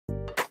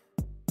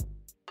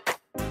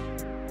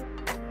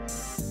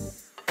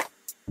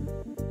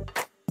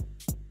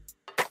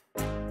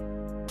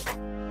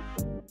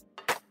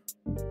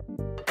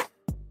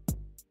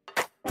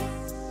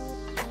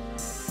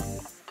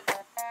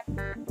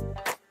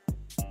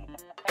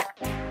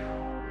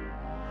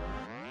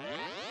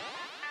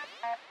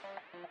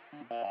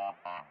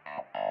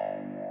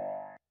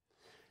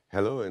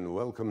Hello and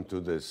welcome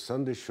to the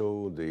Sunday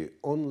Show, the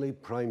only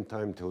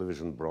primetime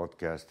television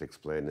broadcast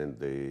explaining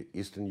the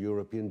Eastern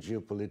European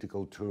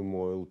geopolitical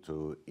turmoil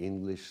to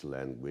English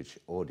language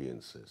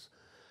audiences.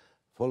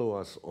 Follow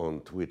us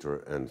on Twitter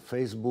and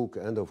Facebook,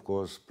 and of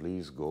course,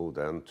 please go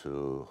then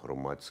to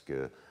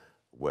Hromadske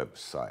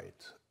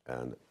website.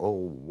 And oh,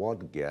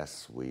 what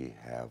guests we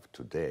have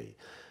today.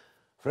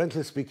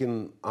 Frankly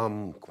speaking,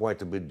 I'm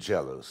quite a bit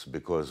jealous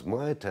because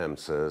my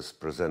attempts as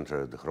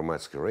presenter at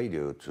Hromadske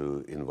Radio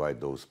to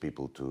invite those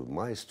people to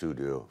my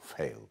studio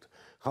failed.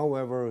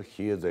 However,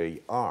 here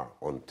they are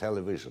on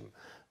television.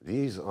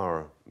 These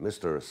are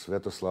Mr.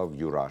 Sviatoslav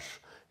Yurash,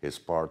 he's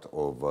part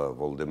of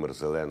Volodymyr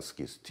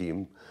Zelenskiy's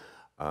team.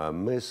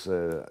 Ms.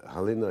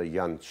 Halyna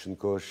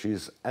Yanchenko,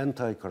 she's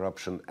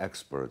anti-corruption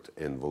expert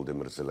in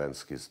Volodymyr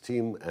Zelenskiy's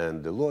team,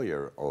 and the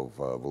lawyer of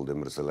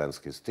Volodymyr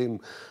Zelenskiy's team,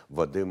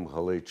 Vadym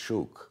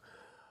Halaychuk.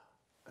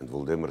 And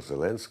Volodymyr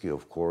Zelensky,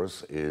 of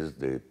course, is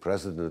the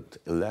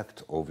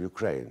president-elect of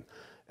Ukraine.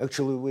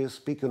 Actually, we're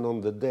speaking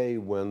on the day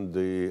when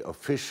the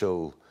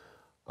official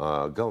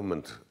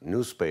government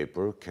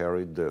newspaper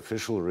carried the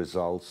official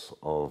results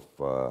of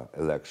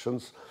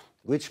elections,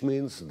 which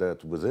means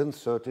that within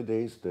 30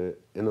 days the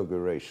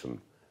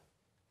inauguration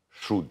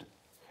should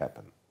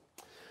happen.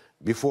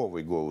 Before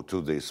we go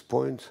to this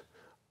point,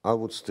 I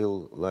would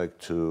still like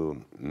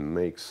to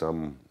make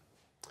some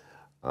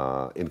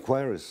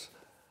inquiries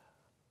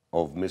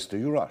of Mr.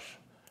 Yurash.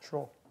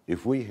 Sure.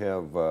 If we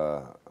have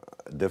a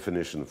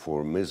definition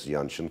for Ms.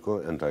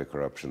 Yanchenko,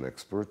 anti-corruption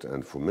expert,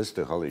 and for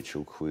Mr.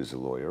 Halaychuk, who is a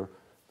lawyer,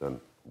 then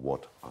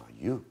what are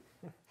you?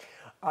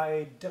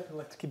 I definitely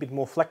like to keep it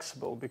more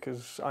flexible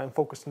because I'm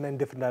focused in many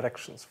different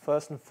directions.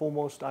 First and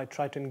foremost, I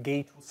try to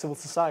engage with civil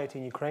society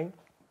in Ukraine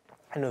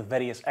and with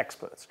various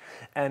experts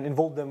and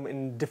involve them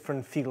in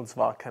different fields of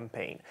our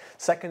campaign.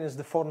 Second is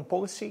the foreign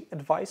policy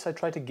advice I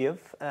try to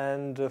give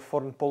and the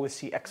foreign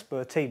policy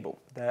expert table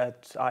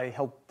that I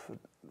help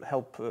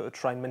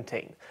try and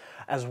maintain,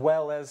 as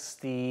well as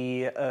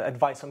the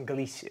advice on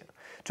Galicia.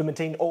 To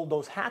maintain all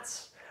those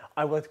hats,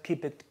 I will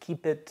keep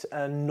it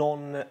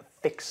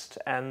non-fixed,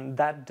 and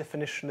that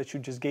definition that you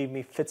just gave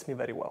me fits me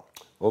very well.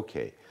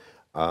 Okay.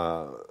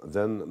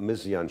 Then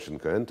Ms.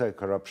 Yanchenko,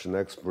 anti-corruption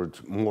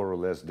expert, more or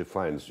less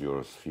defines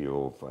your sphere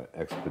of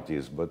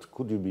expertise, but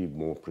could you be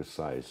more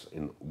precise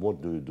in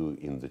what do you do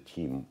in the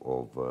team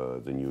of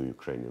the new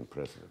Ukrainian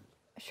president?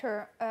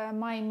 Sure.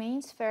 My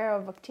main sphere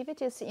of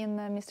activities in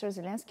Mr.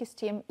 Zelenskiy's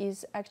team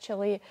is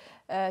actually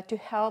to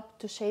help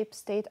to shape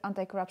state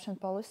anti-corruption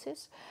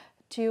policies,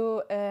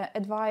 to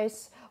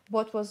advise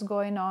what was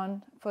going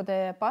on for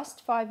the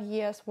past 5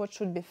 years, what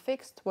should be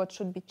fixed, what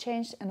should be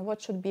changed, and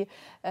what should be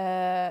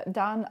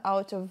done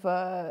out of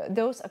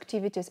those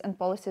activities and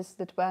policies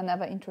that were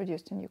never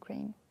introduced in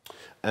Ukraine.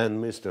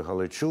 And Mr.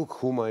 Halaychuk,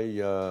 whom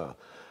I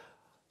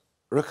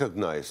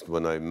recognized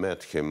when I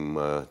met him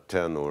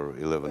 10 or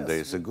 11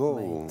 days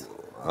ago,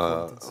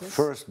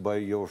 first by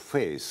your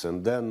face,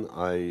 and then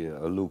I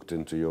looked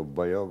into your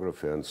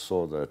biography and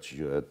saw that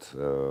you, at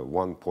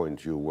one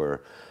point you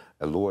were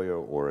a lawyer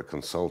or a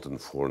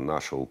consultant for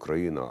Nasha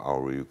Ukraina,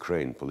 our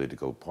Ukraine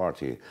political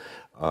party.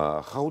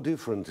 How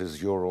different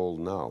is your role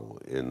now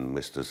in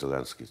Mr.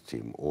 Zelenskiy's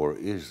team, or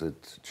is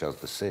it just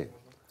the same?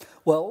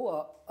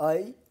 Well,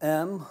 I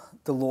am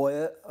the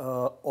lawyer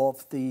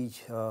of the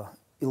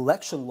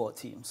election law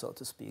team, so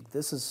to speak.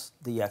 This is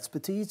the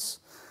expertise,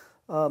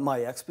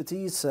 my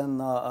expertise,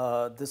 and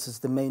this is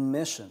the main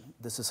mission.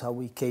 This is how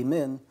we came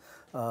in,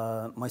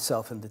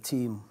 myself and the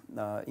team,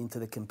 into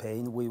the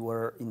campaign. We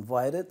were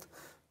invited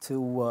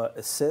to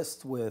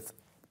assist with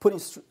putting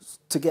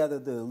together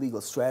the legal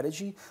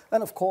strategy,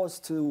 and of course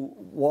to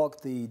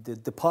walk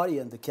the party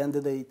and the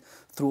candidate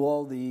through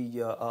all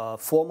the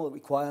formal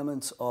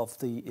requirements of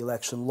the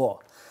election law.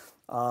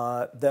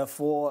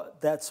 Therefore,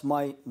 that's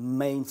my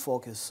main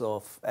focus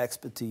of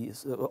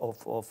expertise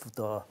of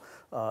the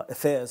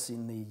affairs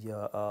in the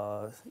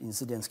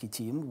Zelensky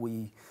team.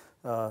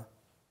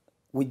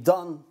 We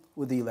done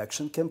with the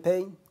election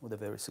campaign, with a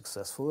very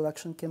successful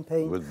election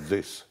campaign. With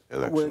this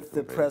election with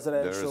campaign. The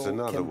presidential There is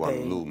another campaign.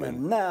 one looming.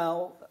 And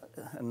now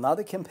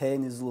another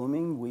campaign is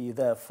looming. We,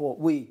 the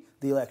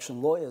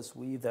election lawyers,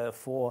 we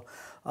therefore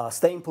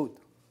staying put.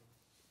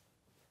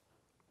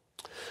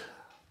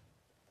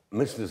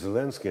 Mr.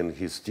 Zelensky and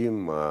his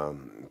team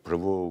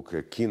provoke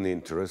a keen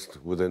interest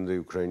within the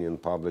Ukrainian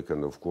public,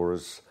 and of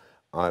course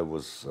I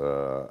was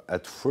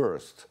at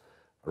first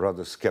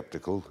rather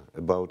skeptical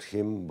about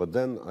him, but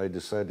then I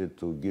decided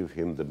to give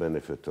him the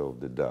benefit of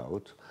the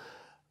doubt.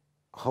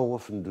 How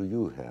often do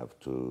you have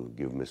to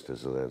give Mr.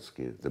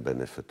 Zelensky the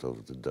benefit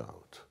of the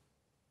doubt?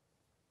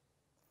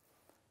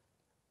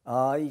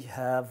 I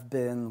have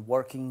been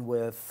working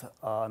with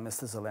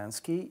Mr.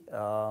 Zelensky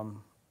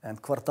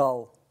and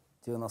Kvartal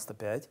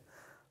 95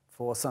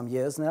 for some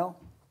years now.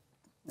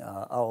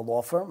 Our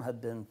law firm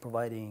had been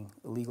providing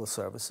legal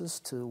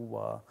services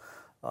to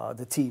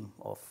the team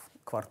of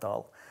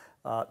Kvartal.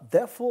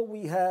 Therefore,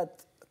 we had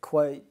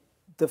quite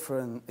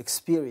different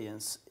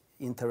experience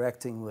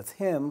interacting with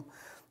him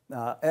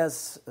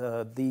as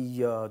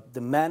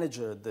the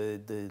manager,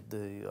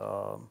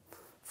 the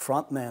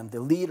frontman, the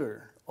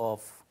leader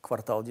of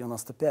Kvartal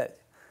 95,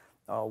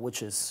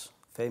 which is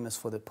famous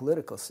for the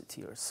political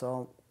satire.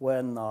 So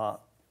when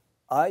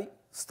I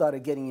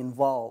started getting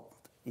involved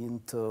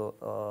into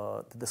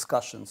the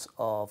discussions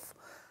of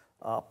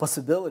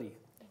possibility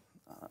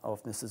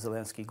of Mr.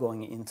 Zelensky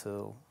going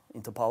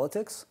into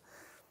politics,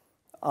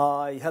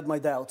 I had my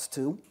doubts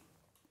too.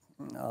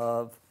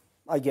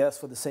 I guess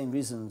for the same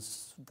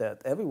reasons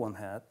that everyone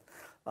had.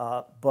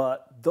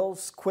 But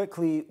those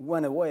quickly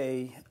went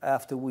away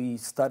after we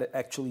started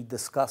actually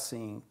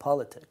discussing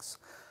politics.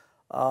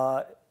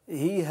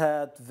 He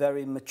had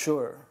very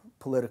mature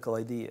political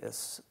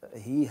ideas.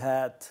 He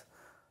had,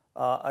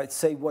 I'd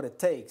say, what it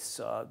takes.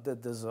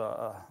 There's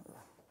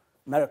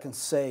Americans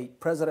say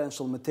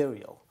presidential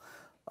material.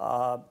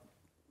 A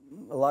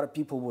lot of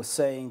people were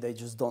saying they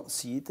just don't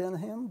see it in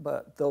him,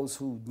 but those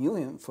who knew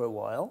him for a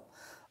while,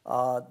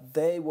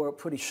 they were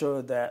pretty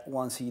sure that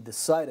once he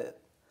decided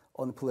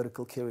on a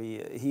political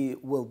career, he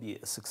will be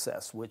a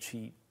success, which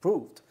he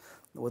proved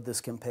with this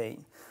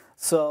campaign.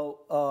 So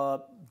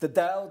the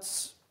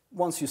doubts,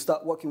 once you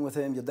start working with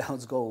him, your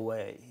doubts go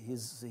away.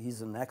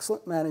 He's an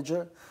excellent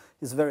manager.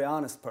 He's a very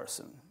honest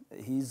person.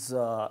 He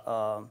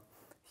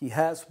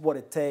has what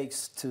it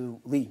takes to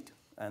lead,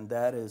 and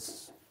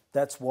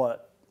that's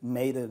what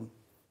made him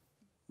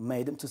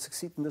to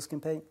succeed in this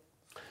campaign.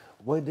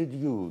 Why did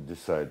you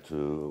decide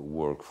to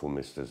work for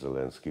Mr.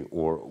 Zelensky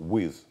or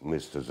with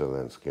Mr.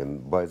 Zelensky?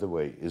 And by the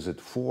way, is it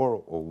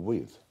for or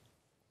with?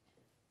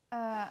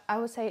 I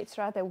would say it's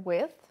rather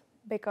with,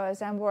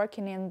 because I'm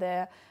working in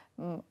the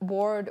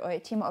board or a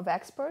team of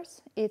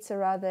experts. It's a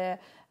rather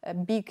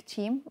big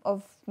team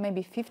of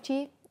maybe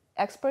 50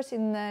 experts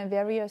in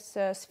various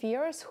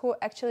spheres who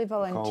actually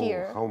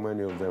volunteer. How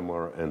many of them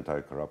are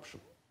anti-corruption?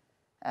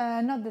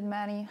 Not that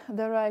many.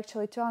 There are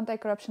actually 2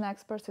 anti-corruption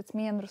experts. It's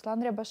me and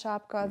Ruslan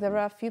Ryabashapka. There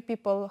are a few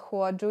people who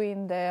are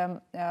doing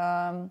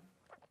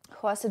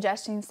who are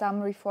suggesting some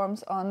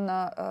reforms on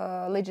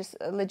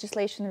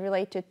legislation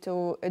related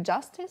to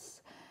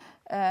justice.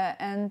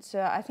 And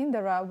I think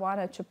there are 1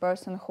 or 2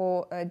 persons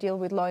who deal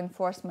with law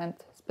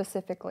enforcement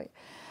specifically.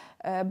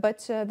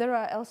 But there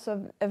are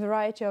also a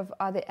variety of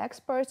other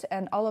experts,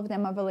 and all of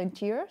them are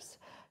volunteers.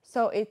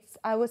 So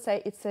I would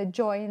say it's a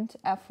joint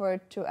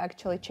effort to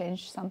actually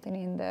change something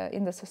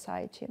in the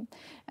society.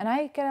 And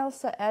I can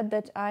also add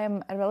that I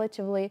am a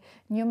relatively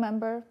new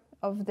member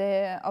of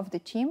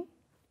the team.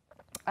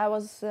 I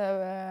was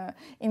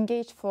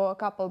engaged for a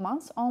couple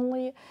months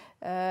only,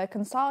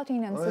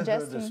 consulting and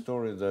suggesting. I heard the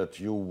story that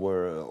you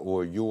were,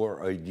 or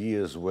your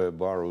ideas were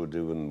borrowed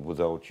even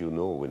without you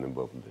knowing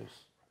about this.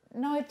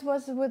 No, it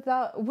was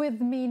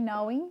with me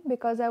knowing,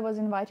 because I was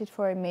invited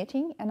for a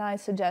meeting and I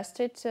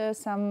suggested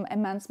some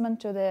amendment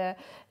to the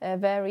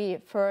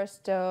very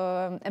first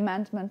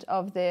amendment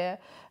of the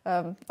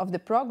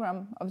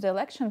program, of the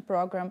election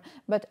program,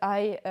 but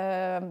I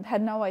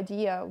had no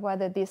idea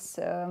whether these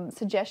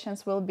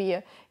suggestions will be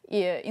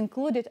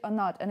included or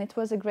not, and it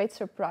was a great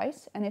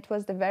surprise, and it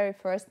was the very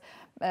first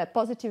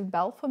positive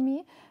bell for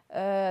me.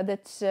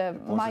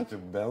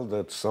 Positive bell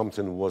that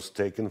something was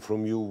taken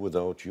from you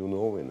without you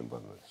knowing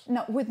about this?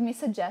 No, with me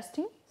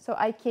suggesting. So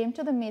I came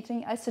to the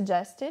meeting, I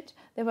suggested.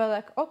 They were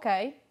like,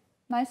 okay,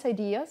 nice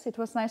ideas. It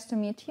was nice to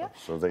meet you.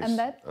 So they...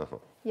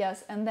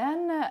 Yes, and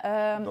then...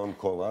 Don't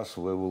call us,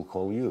 we will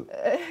call you.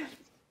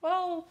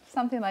 Well,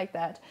 something like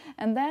that.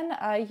 And then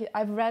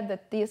I've read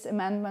that these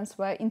amendments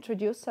were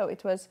introduced, so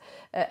it was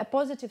a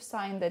positive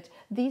sign that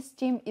this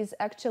team is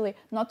actually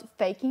not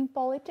faking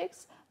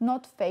politics,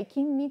 not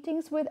faking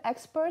meetings with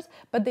experts,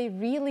 but they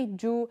really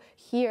do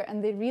hear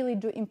and they really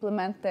do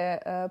implement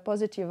the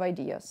positive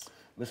ideas.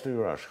 Mr.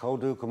 Yurash, how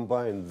do you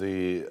combine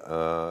the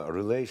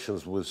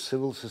relations with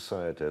civil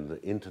society and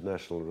the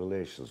international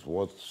relations?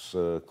 What's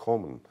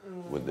common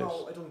with this?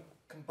 Well, I don't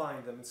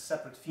combine them in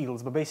separate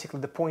fields, but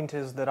basically the point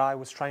is that I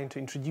was trying to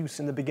introduce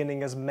in the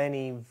beginning as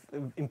many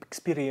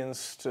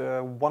experienced,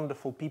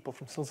 wonderful people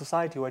from civil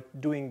society who are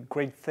doing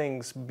great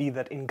things, be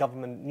that in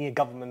government, near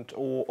government,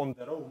 or on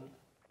their own.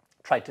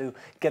 Try to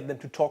get them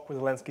to talk with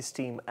Zelensky's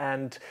team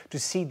and to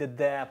see that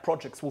their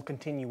projects will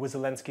continue with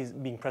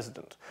Zelensky being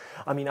president.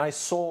 I mean, I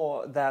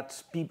saw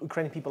that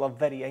Ukrainian people are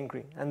very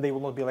angry and they will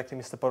not be electing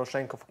Mr.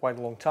 Poroshenko for quite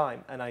a long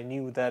time. And I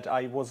knew that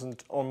I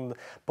wasn't on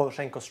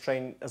Poroshenko's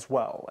train as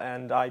well.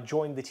 And I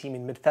joined the team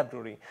in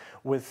mid-February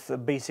with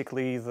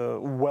basically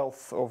the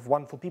wealth of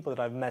wonderful people that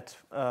I've met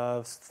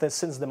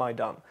since the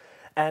Maidan.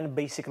 And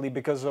basically,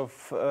 because of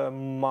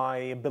my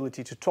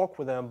ability to talk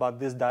with them about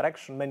this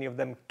direction, many of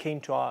them came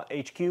to our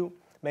HQ,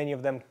 many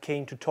of them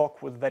came to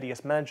talk with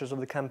various managers of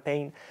the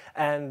campaign,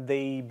 and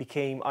they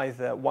became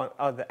either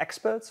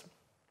experts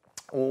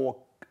or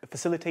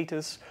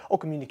facilitators or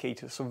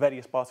communicators of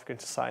various parts of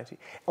Ukrainian society.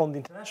 On the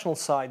international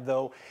side,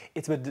 though,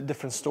 it's a bit a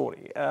different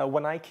story.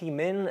 When I came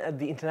in,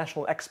 the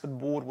international expert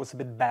board was a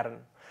bit barren.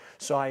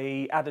 So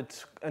I added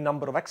a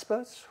number of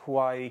experts who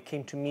I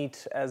came to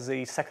meet as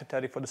a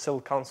secretary for the Civil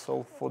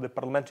Council for the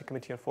Parliamentary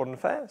Committee on Foreign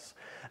Affairs.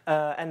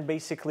 And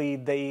basically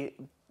they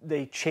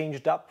they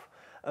changed up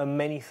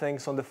many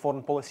things on the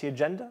foreign policy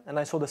agenda, and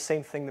I saw the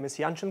same thing that Ms.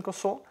 Yanchenko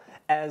saw,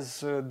 as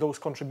those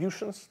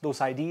contributions,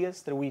 those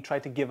ideas that we try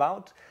to give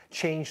out,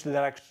 change the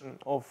direction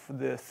of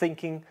the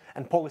thinking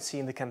and policy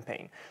in the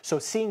campaign. So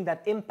seeing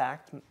that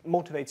impact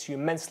motivates you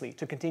immensely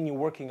to continue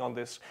working on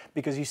this,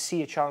 because you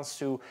see a chance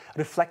to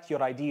reflect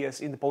your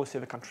ideas in the policy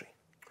of the country.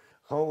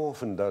 How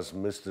often does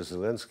Mr.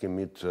 Zelensky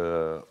meet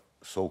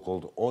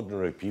so-called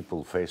ordinary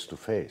people face to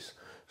face?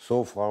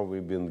 So far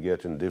we've been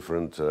getting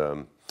different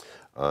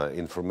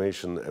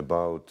information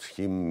about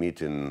him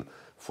meeting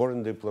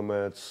foreign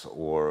diplomats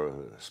or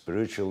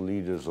spiritual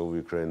leaders of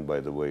Ukraine. By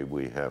the way,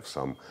 we have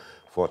some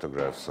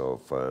photographs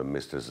of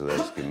Mr.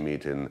 Zelensky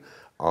meeting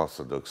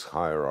Orthodox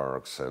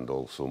hierarchs and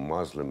also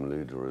Muslim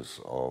leaders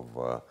of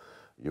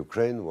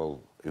Ukraine.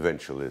 Well,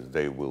 eventually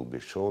they will be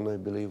shown, I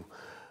believe.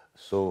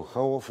 So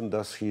how often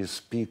does he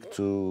speak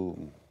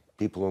to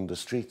people on the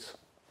streets?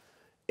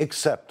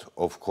 Except,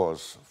 of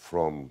course,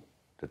 from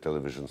the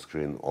television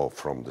screen or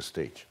from the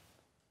stage.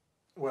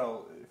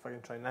 Well, if I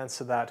can try and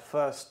answer that,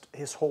 first,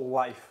 his whole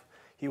life,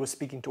 he was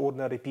speaking to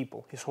ordinary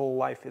people. His whole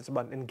life is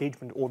about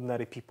engagement with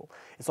ordinary people.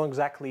 It's not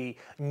exactly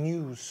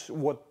news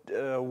what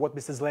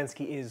Mr.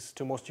 Zelensky is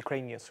to most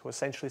Ukrainians, who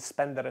essentially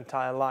spend their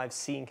entire lives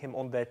seeing him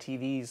on their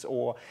TVs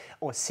or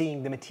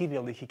seeing the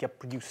material that he kept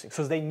producing.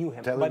 So they knew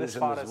him.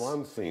 Television is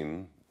one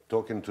thing,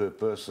 talking to a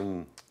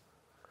person.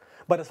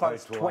 But as far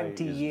as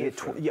 20 years,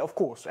 yeah, of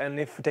course. And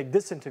if you take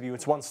this interview,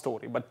 it's one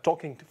story. But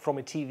talking from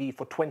a TV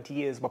for 20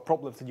 years about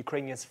problems that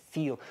Ukrainians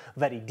feel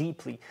very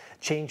deeply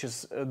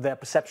changes their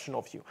perception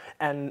of you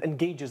and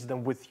engages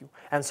them with you.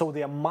 And so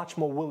they are much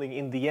more willing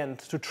in the end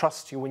to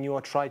trust you when you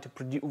are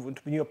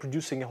when you are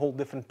producing a whole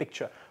different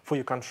picture for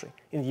your country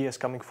in years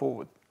coming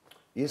forward.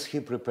 Is he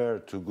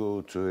prepared to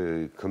go to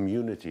a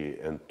community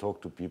and talk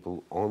to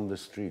people on the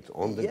street,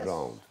 on the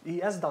ground? He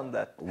has done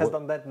that. Has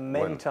done that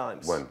many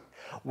times. When?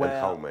 And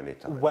how many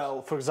times?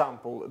 Well, for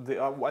example,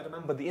 I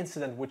remember the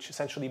incident which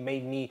essentially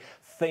made me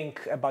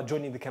think about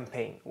joining the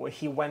campaign, where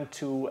he went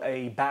to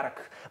a barrack,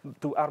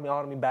 to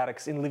army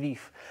barracks in Lviv,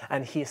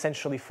 and he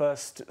essentially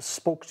first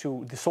spoke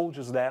to the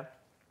soldiers there,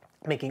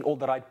 making all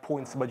the right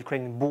points about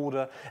Ukrainian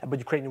border, about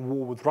Ukrainian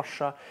war with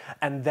Russia,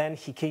 and then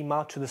he came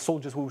out to the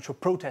soldiers which were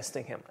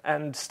protesting him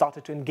and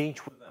started to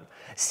engage with them.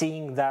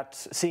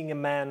 Seeing a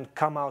man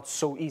come out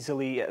so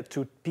easily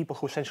to people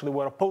who essentially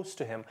were opposed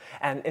to him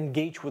and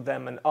engage with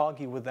them and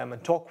argue with them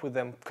and talk with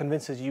them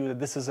convinces you that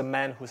this is a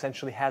man who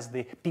essentially has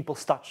the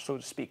people's touch, so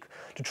to speak,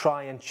 to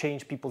try and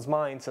change people's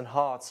minds and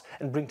hearts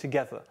and bring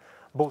together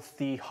both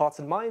the hearts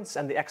and minds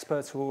and the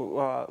experts who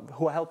are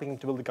helping him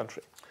to build the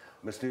country.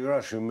 Mr.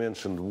 Yurash, you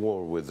mentioned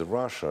war with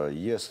Russia.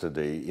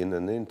 Yesterday, in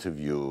an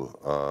interview,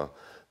 the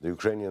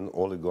Ukrainian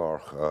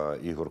oligarch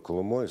Igor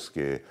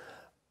Kolomoisky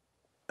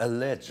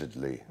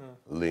allegedly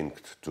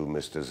linked to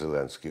Mr.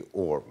 Zelensky,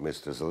 or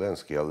Mr.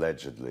 Zelensky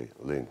allegedly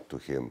linked to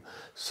him,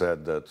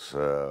 said that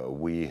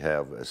we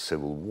have a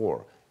civil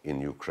war in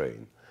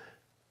Ukraine.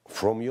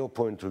 From your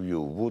point of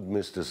view, would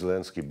Mr.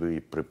 Zelensky be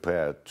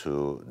prepared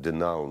to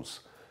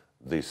denounce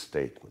this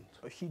statement?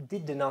 He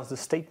did denounce the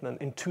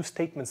statement in two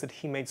statements that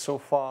he made so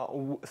far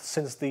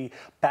since the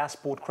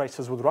passport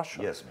crisis with Russia.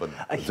 Yes, but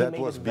that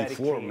was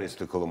before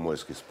Mr.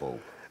 Kolomoisky spoke.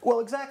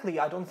 Well, exactly.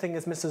 I don't think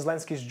it's Mr.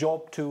 Zelensky's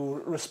job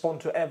to respond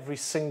to every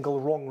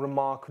single wrong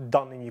remark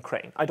done in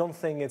Ukraine. I don't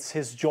think it's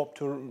his job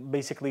to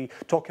basically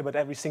talk about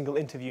every single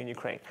interview in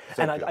Ukraine.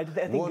 And I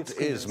think what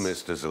is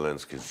Mr.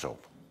 Zelensky's job?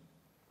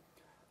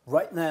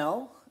 Right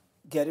now,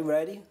 getting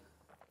ready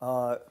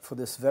for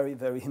this very,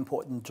 very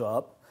important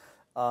job.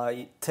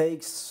 It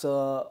takes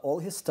all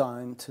his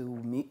time to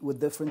meet with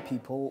different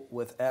people,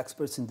 with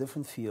experts in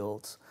different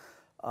fields,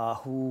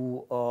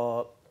 who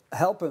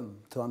help him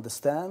to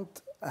understand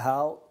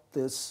how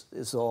this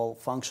is all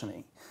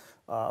functioning.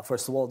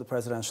 First of all, the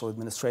presidential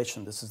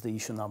administration. This is the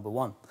issue number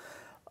one.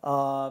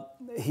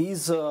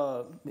 He's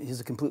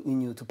completely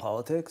new to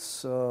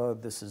politics.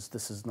 This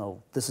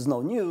is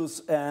no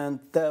news, and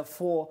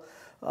therefore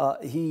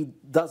he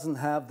doesn't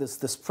have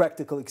this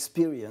practical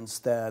experience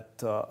that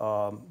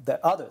that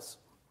others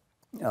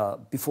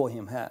before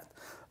him had,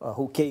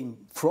 who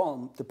came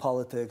from the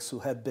politics, who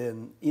had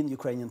been in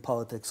Ukrainian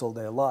politics all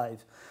their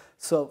life.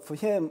 So for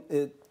him,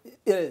 it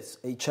is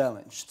a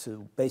challenge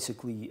to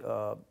basically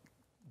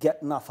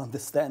get enough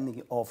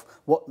understanding of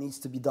what needs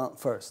to be done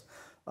first.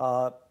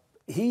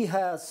 He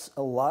has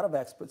a lot of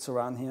experts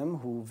around him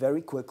who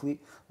very quickly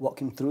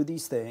walk him through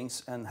these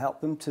things and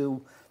help him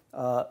to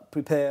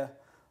prepare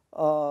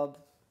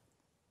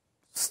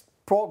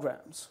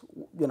programs.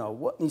 You know,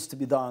 what needs to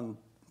be done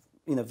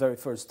in the very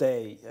first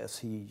day as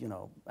he,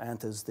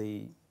 enters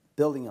the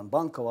building on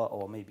Bankova,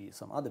 or maybe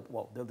some other,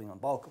 building on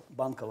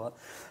Bankova.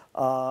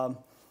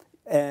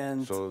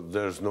 And so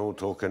there's no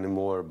talk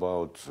anymore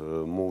about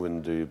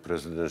moving the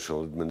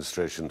presidential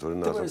administration to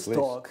another place? There is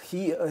talk.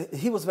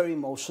 He was very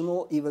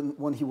emotional even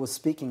when he was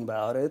speaking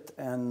about it,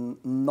 and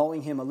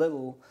knowing him a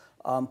little,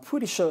 I'm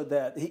pretty sure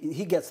that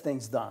he gets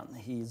things done.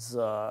 He's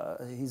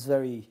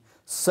very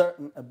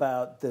certain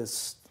about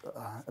this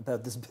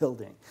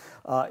building.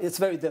 It's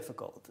very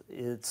difficult.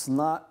 It's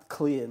not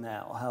clear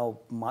now how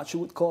much it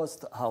would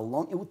cost, how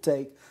long it would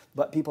take,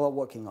 but people are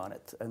working on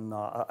it. And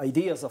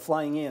ideas are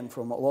flying in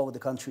from all over the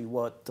country,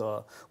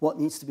 what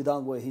needs to be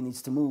done, where he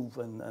needs to move,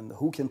 and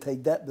who can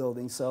take that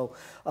building. So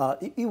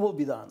it will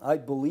be done. I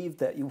believe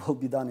that it will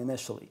be done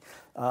initially.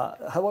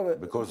 However...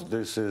 Because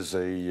this is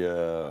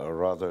a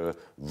rather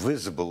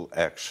visible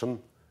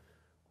action,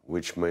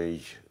 which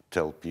may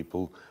tell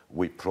people,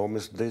 we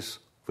promised this,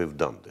 we've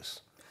done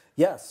this.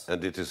 Yes.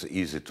 And it is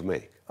easy to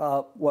make.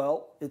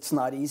 Well, it's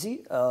not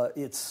easy.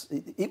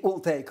 It will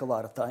take a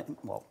lot of time.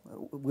 Well,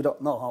 we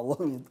don't know how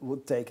long it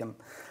would take, and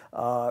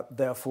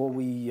therefore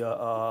we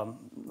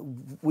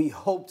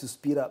hope to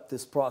speed up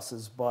this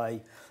process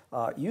by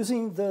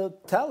using the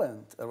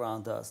talent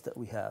around us that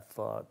we have.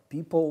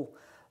 People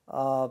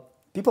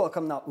are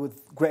coming up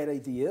with great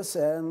ideas,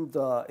 and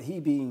he,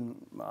 being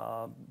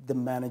the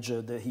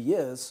manager that he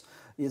is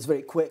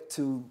very quick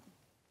to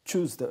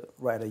choose the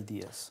right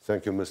ideas.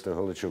 Thank you, Mr.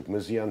 Halaychuk.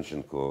 Ms.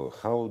 Yanchenko,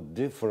 how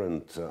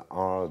different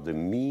are the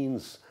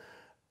means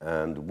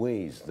and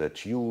ways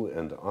that you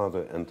and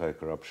other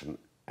anti-corruption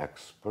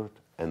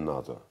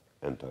another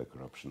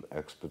anti-corruption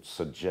expert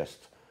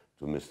suggest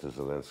to Mr.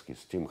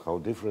 Zelenskyy's team? How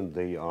different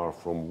they are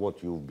from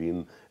what you've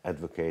been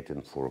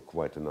advocating for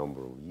quite a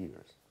number of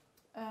years?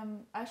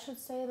 I should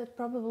say that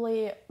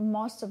probably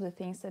most of the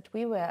things that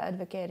we were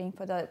advocating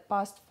for the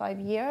past 5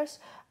 years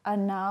are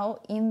now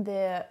in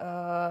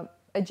the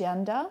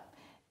agenda,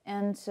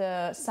 and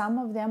some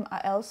of them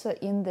are also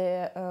in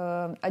the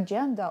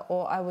agenda,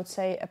 or I would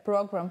say a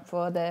program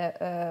for the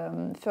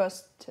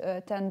first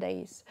 10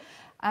 days.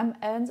 I'm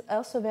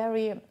also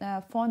very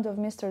fond of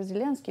Mr.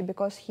 Zelensky,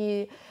 because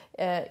he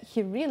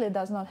really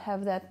does not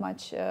have that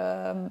much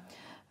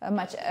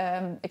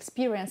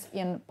experience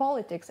in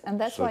politics, and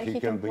that's so why he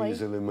can be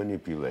easily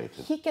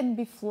manipulated. He can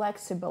be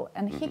flexible,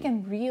 and he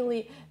can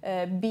really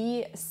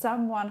be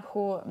someone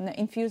who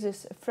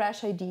infuses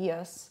fresh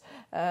ideas,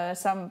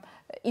 some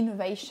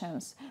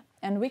innovations.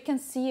 And we can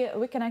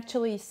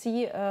actually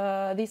see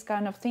these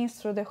kind of things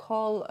through the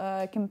whole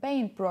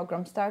campaign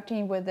program,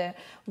 starting with the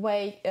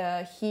way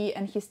he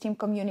and his team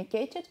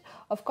communicated.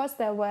 Of course,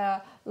 there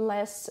were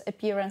less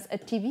appearance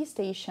at TV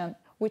station,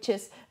 which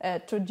is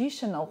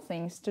traditional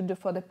things to do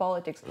for the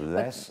politics.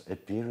 Less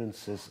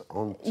appearances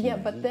on TV? Yeah,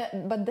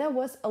 but there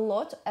was a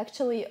lot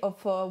actually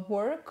of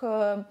work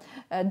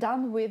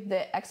done with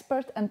the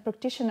experts and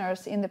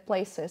practitioners in the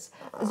places.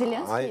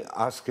 Zelensky, I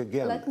ask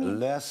again,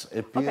 less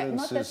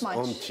appearances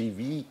on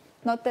TV?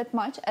 Not that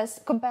much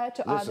as compared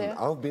to other...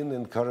 I've been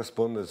in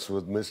correspondence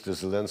with Mr.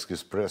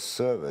 Zelenskyy's press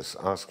service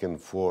asking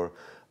for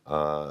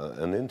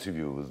an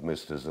interview with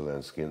Mr.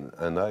 Zelensky,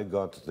 and I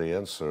got the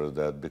answer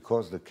that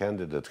because the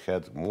candidate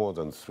had more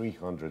than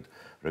 300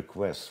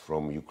 requests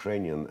from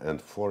Ukrainian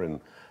and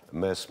foreign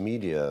mass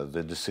media,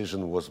 the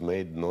decision was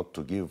made not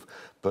to give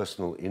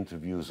personal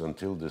interviews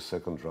until the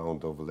second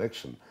round of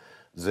election.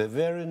 The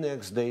very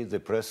next day, the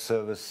press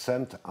service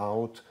sent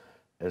out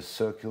a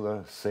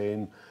circular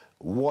saying,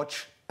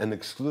 watch an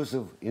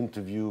exclusive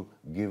interview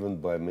given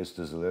by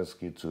Mr.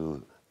 Zelensky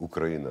to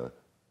Ukraina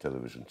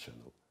television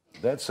channel.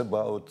 That's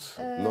about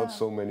not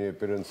so many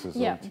appearances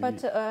on TV.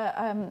 But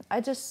I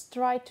just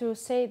try to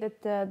say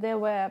that there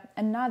were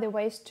another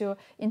ways to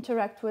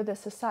interact with the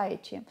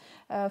society.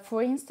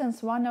 For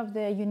instance, one of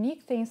the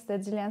unique things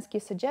that Zelensky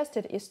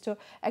suggested is to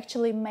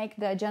actually make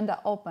the agenda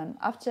open.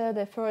 After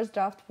the first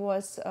draft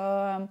was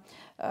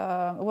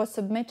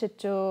submitted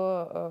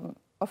to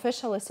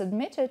officially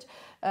submitted,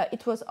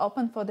 it was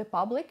open for the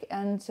public,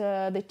 and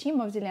the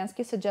team of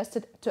Zelensky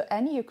suggested to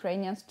any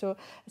Ukrainians to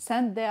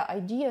send their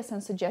ideas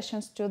and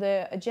suggestions to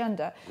the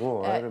agenda.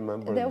 Oh, I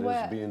remember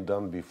this being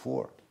done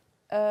before.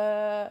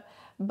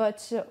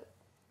 But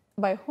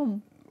by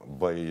whom?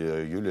 By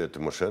Yulia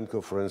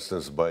Tymoshenko, for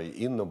instance, by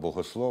Inna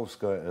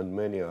Bohoslovska and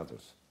many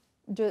others.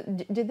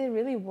 Did they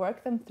really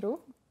work them through?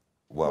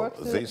 Well,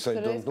 this I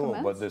don't know,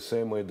 but the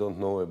same I don't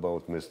know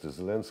about Mr.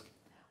 Zelensky.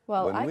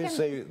 Well, when we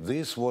say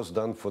this was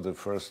done for the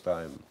first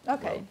time.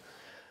 Okay. Well,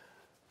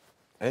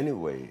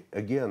 anyway,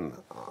 again,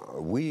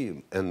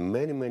 we and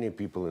many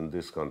people in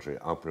this country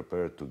are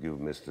prepared to give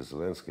Mr.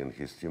 Zelensky and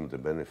his team the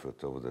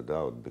benefit of the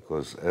doubt,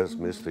 because as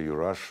Mr.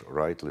 Yurash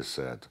rightly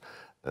said,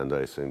 and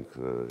I think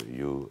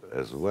you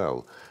as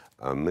well,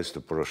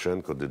 Mr.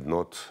 Poroshenko did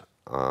not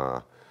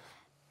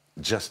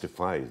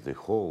justify the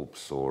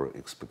hopes or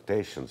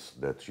expectations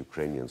that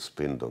Ukrainians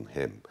pinned on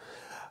him.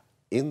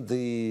 In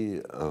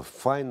the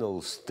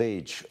final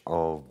stage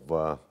of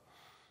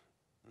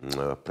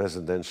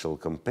presidential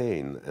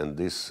campaign, and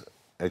this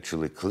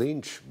actually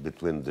clinch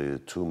between the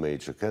two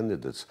major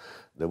candidates,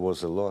 there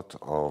was a lot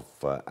of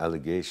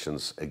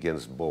allegations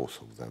against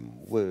both of them.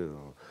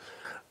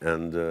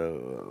 And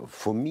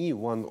for me,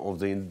 one of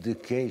the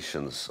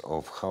indications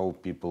of how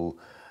people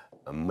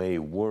may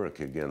work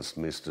against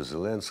Mr.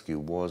 Zelensky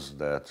was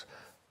that,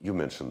 you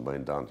mentioned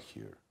Maidan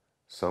here.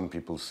 Some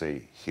people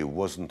say he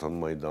wasn't on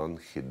Maidan,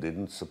 he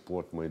didn't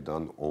support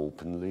Maidan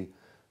openly,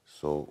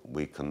 so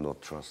we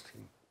cannot trust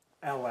him.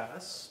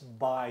 LS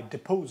by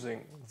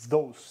deposing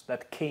those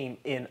that came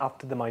in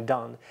after the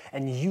Maidan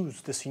and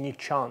used this unique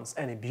chance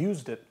and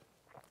abused it,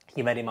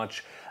 he very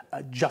much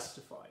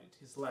justified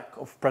his lack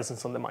of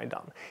presence on the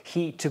Maidan.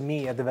 He, to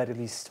me, at the very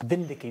least,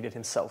 vindicated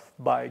himself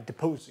by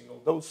deposing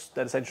all those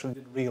that essentially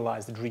didn't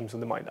realize the dreams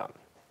of the Maidan.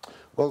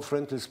 Well,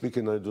 frankly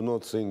speaking, I do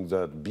not think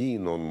that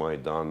being on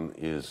Maidan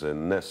is a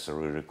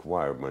necessary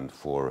requirement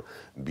for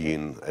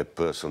being a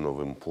person of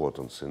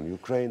importance in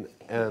Ukraine.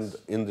 And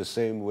in the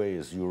same way,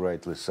 as you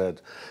rightly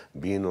said,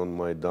 being on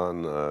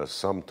Maidan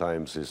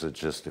sometimes is a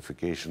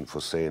justification for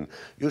saying,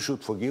 you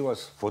should forgive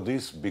us for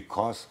this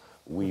because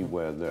we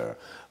were there.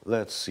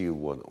 Let's see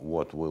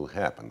what will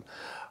happen.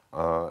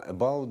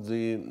 About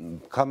the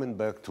coming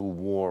back to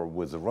war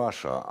with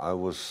Russia, I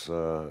was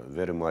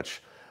very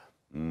much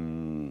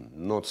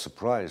not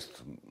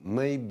surprised,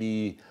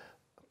 maybe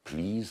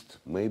pleased,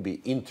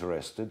 maybe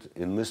interested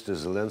in Mr.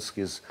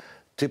 Zelenskyy's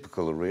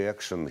typical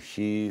reaction.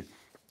 He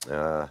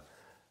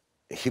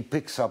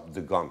picks up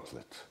the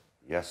gauntlet,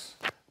 yes?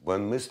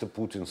 When Mr.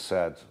 Putin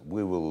said,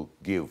 we will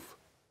give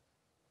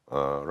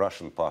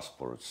Russian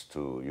passports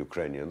to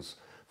Ukrainians,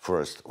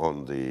 first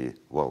on the,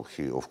 well,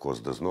 he of course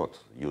does not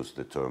use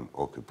the term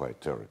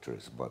occupied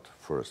territories, but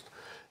first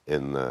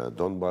in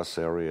Donbas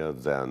area,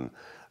 then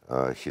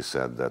he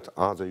said that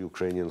other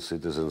Ukrainian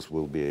citizens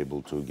will be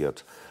able to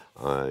get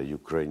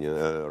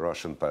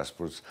Russian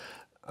passports.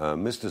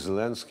 Mr.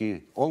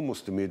 Zelensky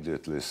almost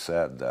immediately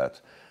said that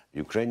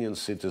Ukrainian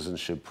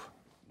citizenship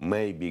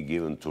may be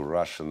given to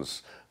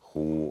Russians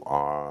who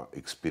are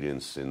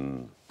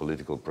experiencing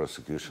political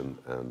persecution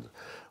and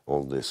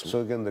all this.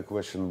 So again, the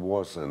question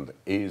was and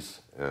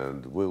is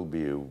and will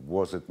be,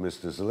 was it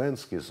Mr.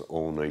 Zelenskyy's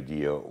own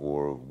idea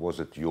or was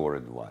it your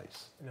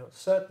advice? No,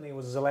 certainly it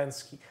was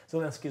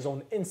Zelensky's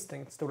own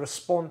instincts to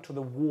respond to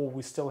the war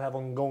we still have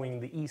ongoing in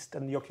the east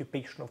and the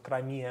occupation of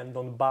Crimea and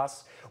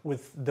Donbass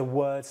with the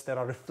words that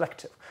are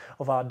reflective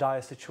of our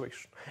dire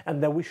situation,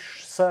 and that we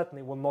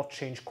certainly will not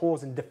change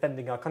course in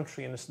defending our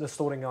country and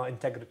restoring our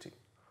integrity.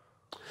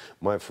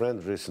 My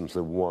friend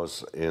recently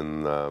was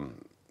in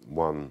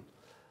one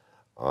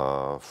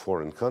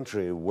foreign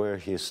country where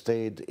he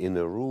stayed in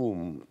a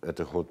room at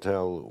a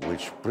hotel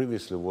which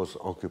previously was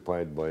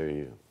occupied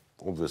by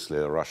obviously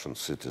a Russian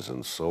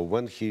citizen. So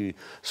when he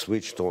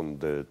switched on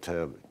the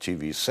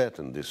TV set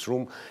in this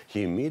room,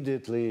 he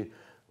immediately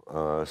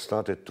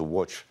started to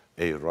watch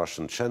a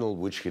Russian channel,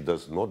 which he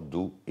does not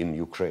do in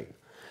Ukraine.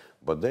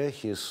 But there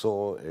he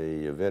saw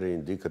a very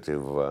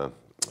indicative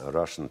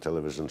Russian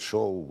television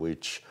show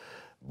which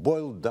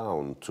boiled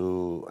down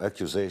to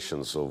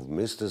accusations of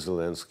Mr.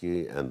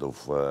 Zelensky and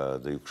of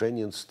the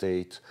Ukrainian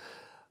state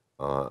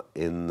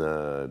in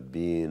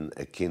being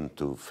akin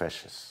to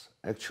fascists.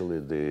 Actually,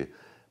 the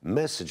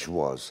message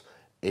was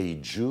a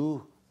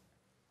Jew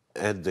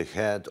at the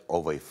head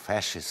of a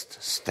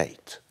fascist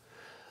state.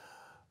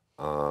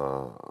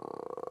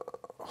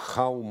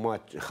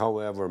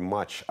 However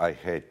much I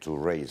hate to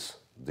raise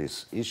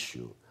this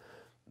issue,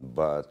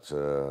 but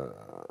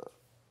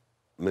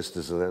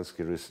Mr.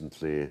 Zelensky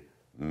recently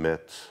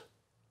met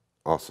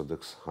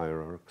Orthodox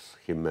hierarchs,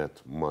 he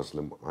met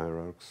Muslim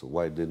hierarchs.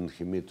 Why didn't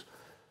he meet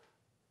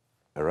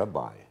a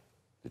rabbi,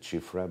 the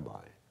chief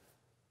rabbi?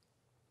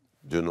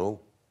 Do you know?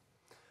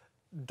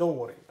 Don't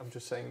worry, I'm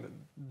just saying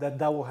that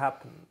will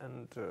happen,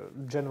 and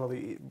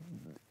generally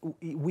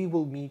we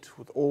will meet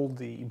with all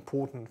the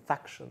important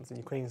factions in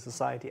Ukrainian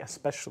society,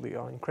 especially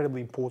our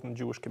incredibly important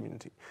Jewish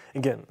community.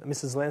 Again,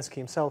 Mr. Zelensky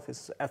himself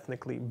is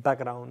ethnically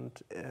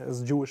background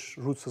as Jewish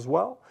roots as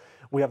well.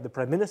 We have the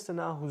Prime Minister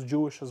now who's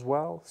Jewish as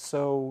well,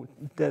 so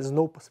there's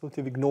no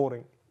possibility of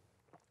ignoring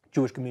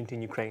Jewish community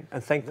in Ukraine,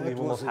 and thankfully it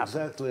will not happen.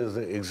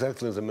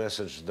 Exactly the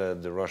message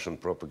that the Russian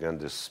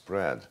propagandists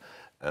spread.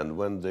 And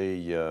when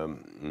they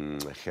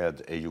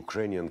had a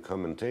Ukrainian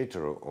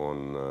commentator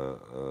on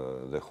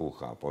the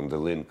hookup, on the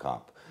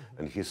link-up,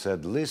 and he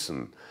said,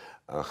 listen,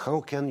 how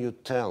can you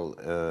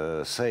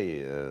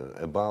say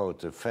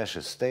about a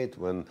fascist state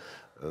when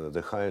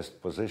the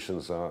highest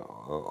positions are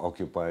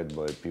occupied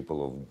by people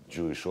of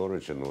Jewish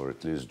origin or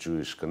at least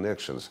Jewish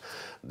connections?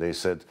 They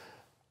said,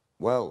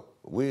 well,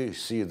 we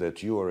see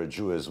that you are a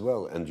Jew as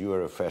well and you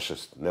are a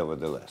fascist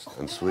nevertheless,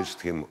 and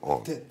switched him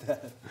on.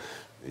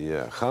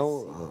 Yeah,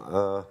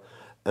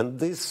 and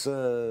this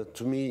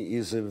to me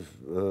is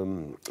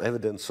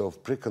evidence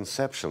of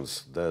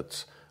preconceptions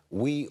that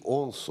we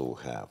also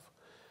have.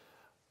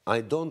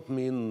 I don't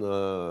mean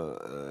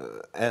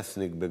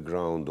ethnic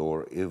background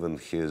or even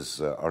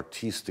his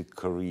artistic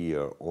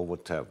career or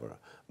whatever,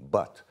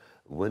 but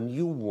when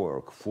you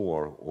work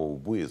for or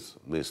with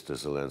Mr.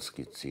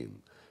 Zelensky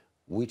team,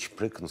 which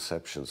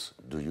preconceptions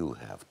do you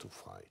have to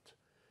fight,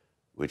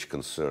 which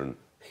concern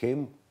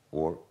him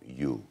or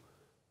you?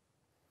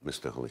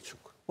 Mr.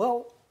 Halaychuk.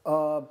 Well,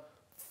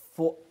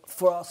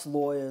 for us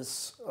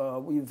lawyers,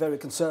 we're very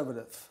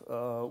conservative.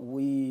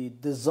 We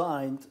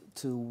designed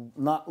to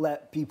not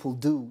let people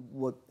do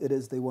what it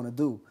is they want to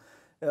do.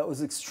 It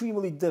was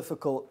extremely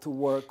difficult to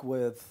work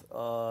with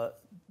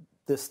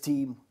this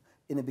team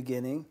in the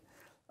beginning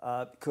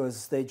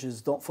because they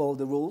just don't follow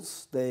the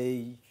rules.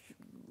 They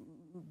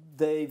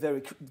they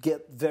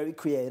get very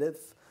creative,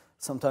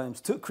 sometimes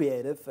too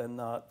creative, and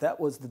that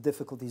was the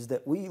difficulties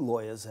that we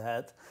lawyers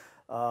had.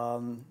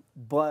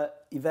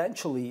 But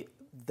eventually,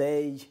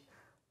 they,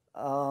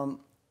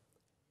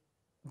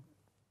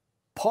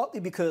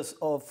 partly because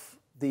of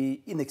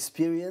the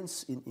inexperience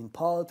in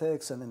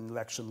politics and in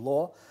election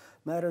law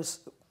matters,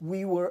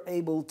 we were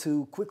able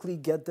to quickly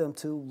get them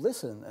to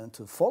listen and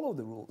to follow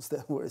the rules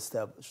that were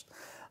established.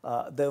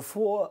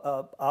 Therefore,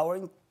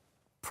 our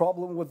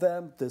problem with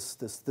them, this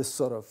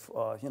sort of,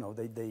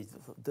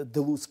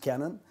 the loose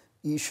cannon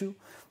issue,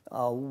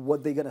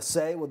 what they're going to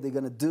say, what they're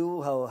going to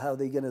do, how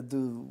they're going to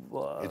do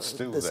it's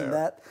still this there. and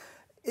that.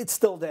 It's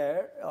still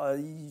there.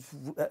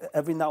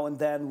 Every now and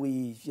then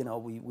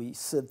we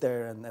sit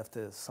there, and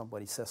after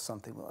somebody says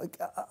something, we're like,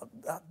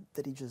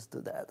 did he just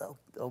do that?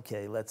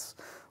 Okay,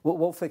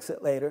 we'll fix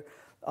it later.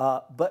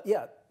 But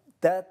yeah,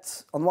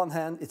 that on one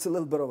hand, it's a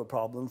little bit of a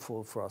problem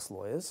for us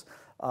lawyers.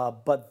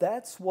 But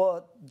that's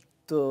what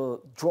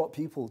draw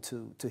people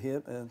to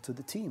him and to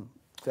the team.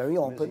 Very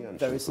open,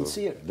 very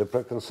sincere. The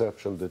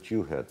preconception that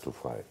you had to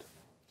fight,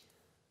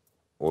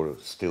 or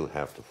still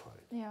have to fight.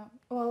 Yeah,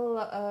 well,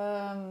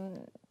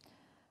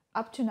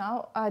 up to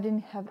now I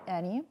didn't have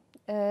any,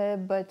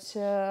 but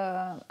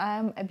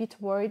I'm a bit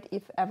worried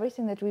if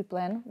everything that we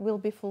plan will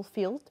be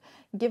fulfilled,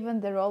 given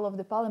the role of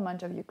the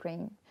Parliament of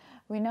Ukraine.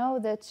 We know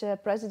that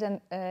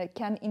President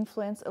can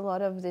influence a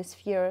lot of the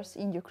spheres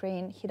in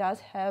Ukraine. He does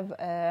have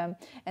an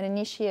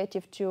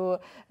initiative to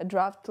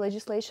draft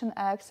legislation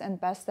acts and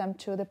pass them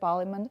to the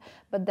parliament,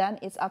 but then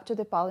it's up to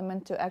the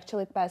parliament to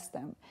actually pass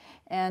them.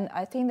 And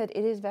I think that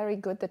it is very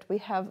good that we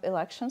have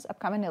elections,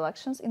 upcoming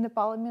elections in the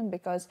parliament,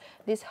 because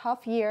this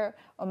half year,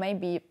 or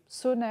maybe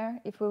sooner,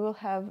 if we will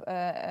have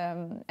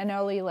an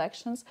early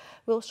elections,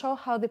 will show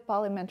how the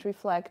parliament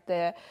reflect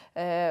the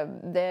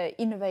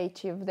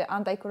innovative, the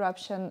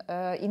anti-corruption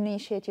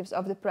initiatives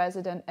of the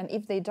president. And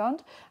if they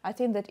don't, I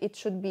think that it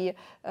should be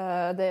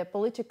the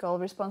political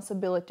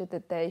responsibility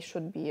that they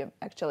should be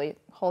actually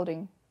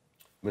holding.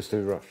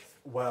 Mr. Yurash.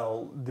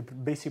 Well, the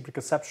basic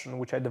preconception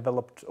which I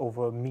developed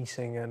over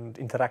meeting and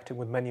interacting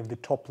with many of the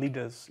top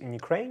leaders in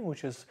Ukraine,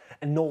 which is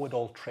a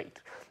know-it-all trait.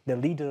 The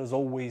leader is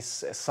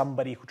always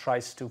somebody who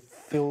tries to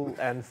fill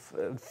and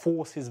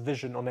force his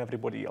vision on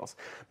everybody else.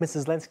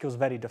 Mr. Zelensky was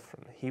very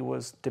different. He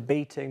was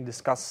debating,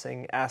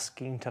 discussing,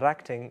 asking,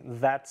 interacting.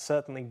 That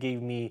certainly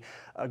gave me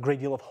a great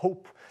deal of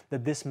hope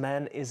that this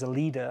man is a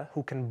leader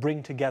who can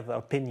bring together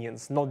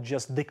opinions, not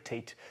just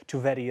dictate to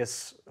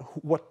various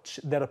what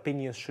their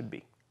opinions should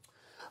be.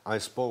 I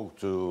spoke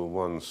to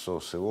one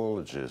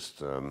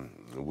sociologist.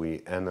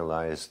 We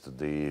analyzed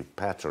the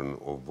pattern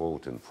of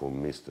voting for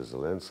Mr.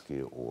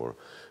 Zelensky, or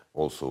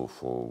also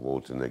for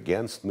voting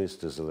against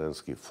Mr.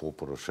 Zelensky, for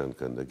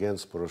Poroshenko and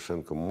against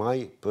Poroshenko.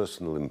 My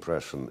personal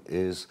impression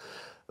is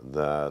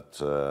that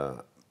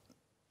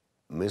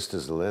Mr.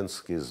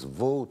 Zelensky's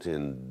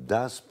voting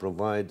does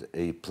provide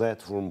a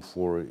platform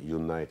for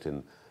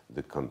uniting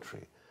the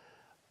country.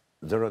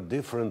 There are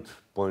different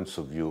points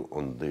of view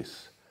on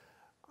this.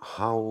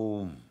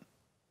 How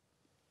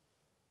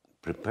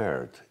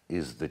prepared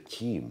is the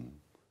team,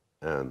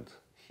 and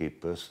he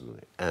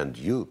personally, and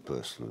you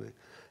personally,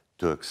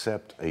 to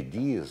accept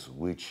ideas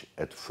which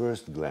at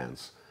first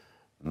glance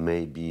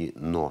may be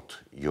not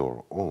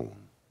your own?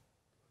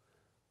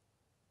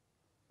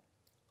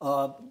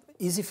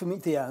 Easy for me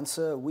to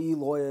answer. We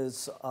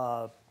lawyers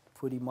are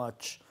pretty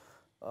much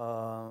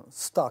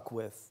stuck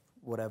with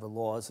whatever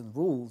laws and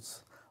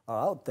rules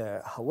are out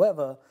there.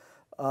 However,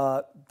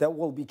 there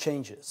will be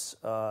changes.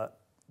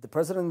 The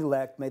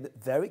president-elect made it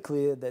very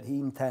clear that he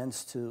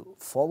intends to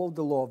follow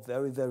the law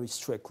very, very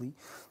strictly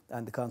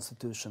and the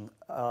Constitution.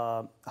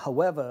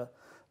 However,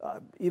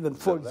 even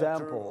for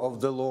example... The letter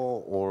of the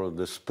law or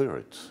the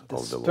spirit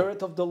of the law? The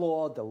spirit of the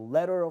law, the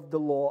letter of the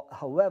law.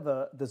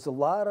 However, there's a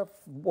lot of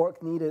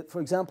work needed.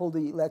 For example,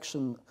 the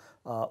election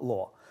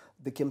law.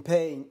 The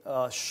campaign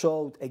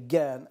showed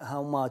again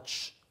how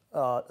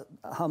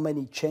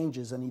many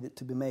changes are needed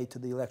to be made to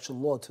the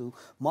election law to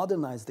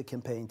modernize the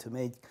campaign, to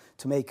make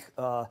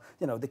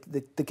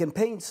the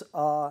campaigns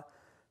are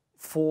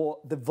for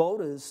the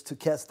voters to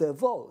cast their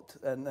vote,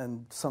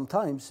 and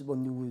sometimes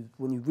when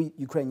you read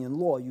Ukrainian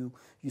law, you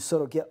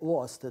sort of get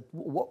lost at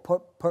what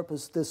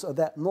purpose this or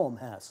that norm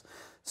has.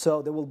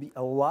 So there will be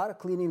a lot of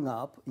cleaning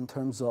up in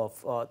terms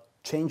of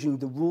changing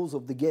the rules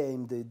of the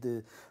game,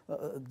 the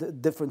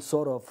different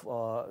sort of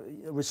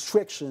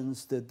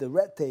restrictions, the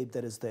red tape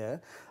that is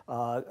there.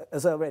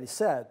 As I already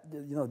said,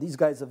 these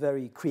guys are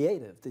very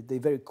creative. They're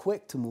very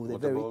quick to move.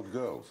 What about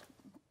girls?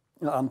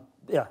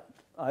 Yeah,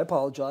 I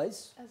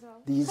apologize. As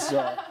well. These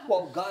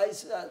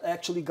guys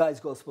actually guys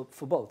goes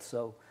for both.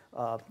 So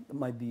it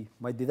might be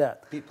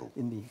that People.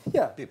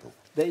 People.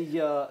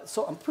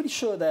 So I'm pretty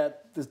sure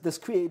that this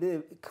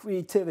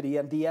creativity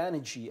and the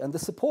energy and the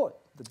support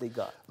that they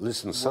got.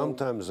 Listen,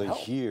 sometimes I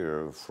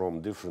hear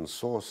from different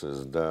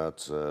sources that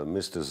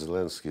Mr.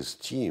 Zelensky's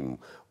team,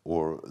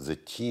 or the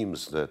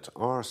teams that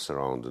are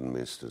surrounding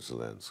Mr.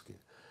 Zelensky,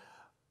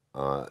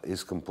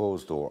 is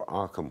composed or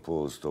are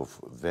composed of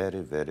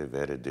very, very,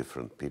 very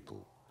different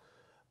people.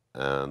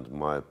 And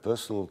my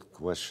personal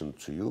question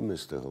to you,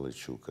 Mr.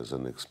 Halaychuk, as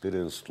an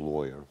experienced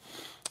lawyer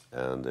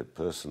and a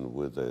person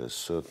with a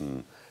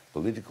certain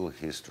political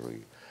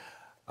history,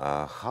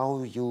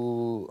 how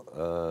you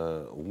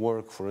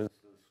work, for instance,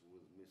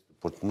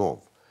 with Mr.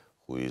 Portnov,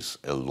 who is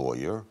a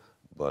lawyer,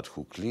 but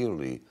who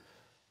clearly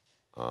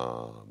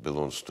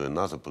belongs to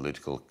another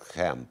political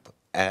camp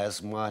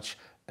as much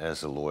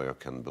as a lawyer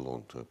can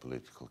belong to a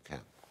political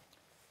camp?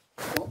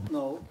 Well,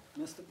 no,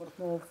 Mr.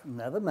 Portnov,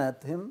 never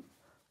met him,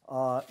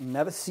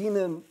 never seen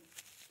him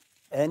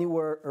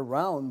anywhere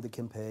around the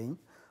campaign,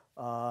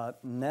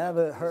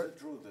 never heard... Is it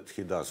true that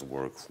he does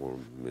work for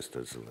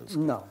Mr. Zelensky?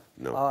 No.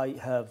 No.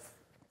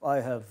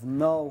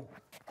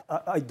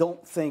 I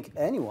don't think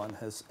anyone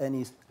has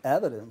any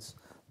evidence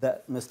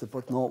that Mr.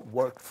 Portnov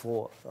worked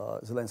for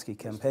Zelensky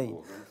campaign.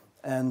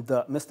 And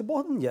Mr.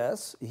 Bogdan,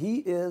 yes, he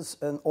is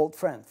an old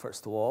friend,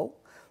 first of all.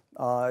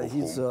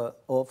 He's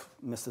of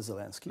Mr.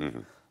 Zelensky.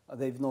 Mm-hmm.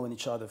 They've known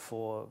each other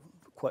for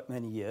quite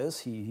many years.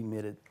 He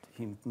made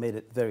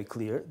it very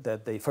clear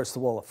that they, first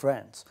of all, are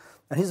friends.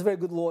 And he's a very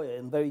good lawyer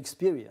and very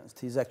experienced.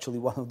 He's actually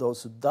one of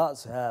those who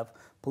does have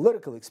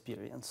political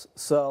experience.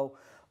 So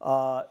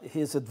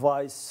his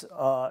advice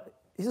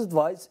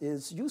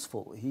is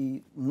useful.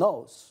 He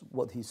knows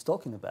what he's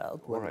talking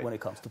about when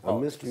it comes to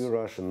politics. Mr.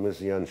 Yurash and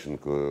Ms.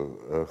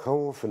 Yanchenko, how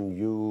often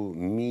you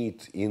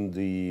meet in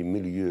the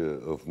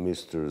milieu of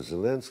Mr.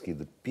 Zelensky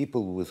the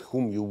people with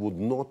whom you would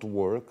not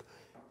work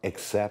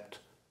except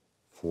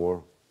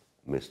for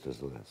Mr.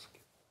 Zelensky?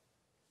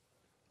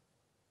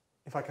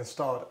 If I can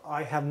start,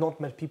 I have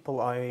not met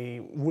people I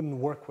wouldn't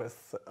work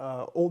with.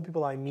 All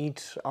people I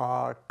meet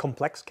are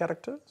complex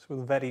characters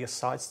with various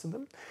sides to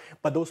them.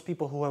 But those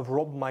people who have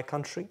robbed my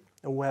country,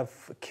 who have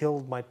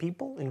killed my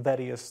people in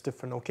various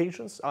different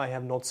occasions, I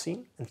have not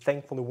seen and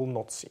thankfully will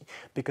not see.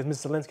 Because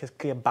Mr. Zelensky has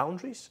clear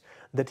boundaries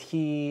that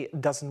he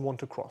doesn't want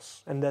to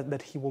cross and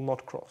that he will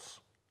not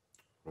cross.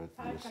 Right,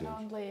 I can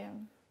only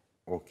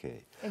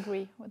okay.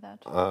 agree with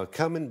that.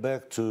 Coming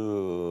back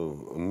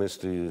to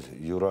Mr.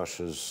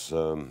 Yurash's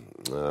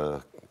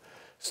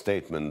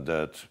statement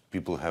that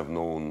people have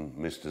known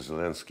Mr.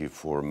 Zelensky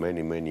for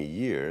many, many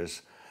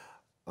years,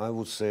 I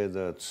would say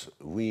that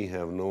we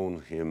have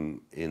known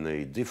him in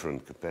a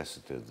different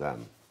capacity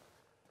than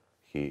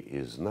he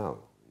is now.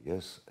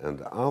 Yes,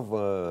 and I've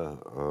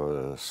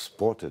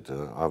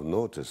I've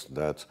noticed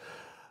that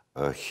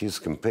his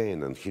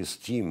campaign and his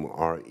team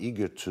are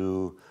eager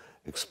to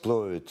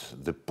exploit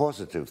the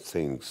positive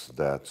things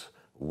that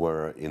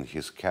were in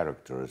his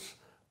characters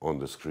on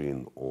the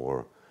screen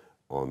or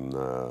on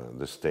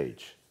the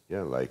stage.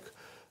 Yeah, like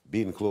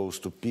being close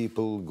to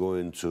people,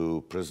 going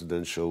to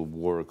presidential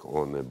work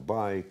on a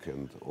bike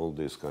and all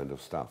this kind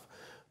of stuff.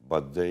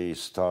 But they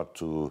start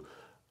to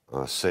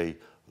say,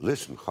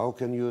 listen, how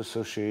can you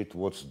associate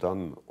what's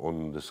done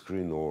on the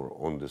screen or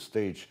on the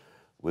stage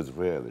with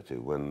reality?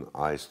 When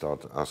I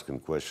start asking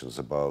questions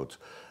about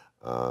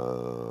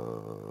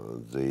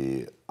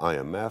the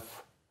IMF,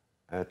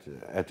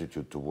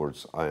 attitude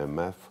towards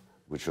IMF,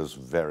 which was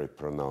very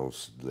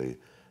pronouncedly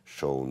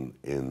shown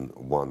in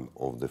one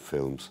of the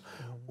films,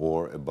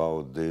 or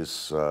about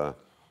this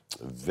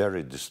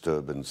very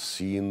disturbing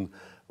scene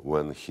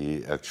when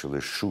he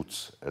actually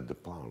shoots at the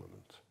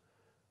parliament.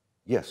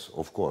 Yes,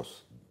 of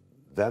course,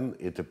 then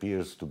it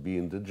appears to be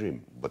in the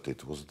dream, but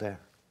it was there.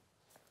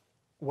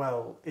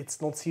 Well,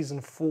 it's not season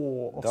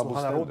 4 of Double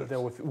Halyna Yanchenko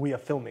standards. that we are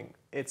filming.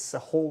 It's a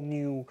whole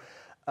new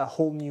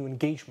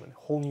engagement,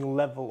 whole new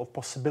level of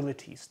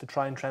possibilities to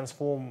try and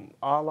transform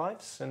our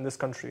lives and this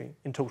country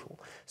in total.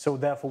 So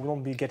therefore, we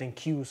won't be getting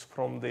cues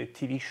from the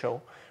TV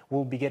show.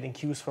 We'll be getting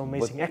cues from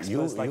amazing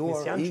experts like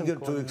Ms. Yanchenko. You are eager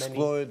to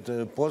exploit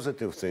the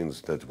positive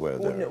things that were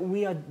there.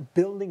 We are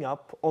building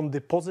up on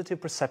the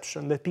positive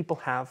perception that people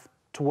have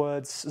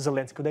towards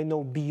Zelensky. They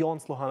know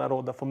beyond Sluha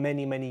Naroda for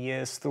many, many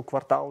years through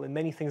Kvartal and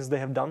many things they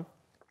have done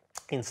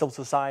in civil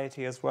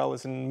society as well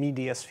as in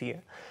media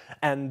sphere.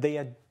 And they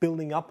are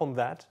building up on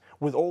that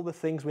with all the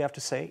things we have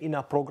to say in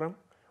our program,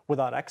 with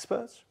our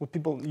experts, with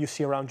people you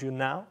see around you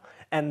now.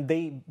 And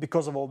they,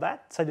 because of all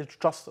that, decided to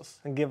trust us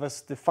and give us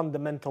the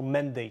fundamental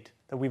mandate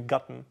that we've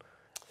gotten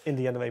in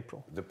the end of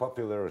April. The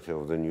popularity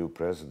of the new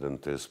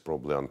president is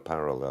probably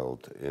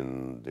unparalleled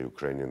in the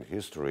Ukrainian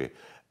history,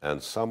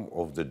 and some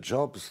of the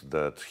jobs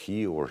that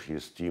he or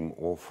his team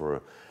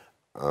offer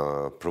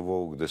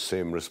provoke the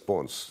same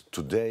response.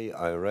 Today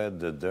I read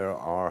that there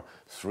are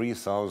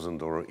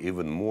 3,000 or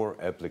even more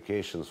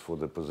applications for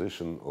the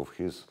position of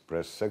his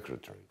press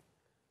secretary.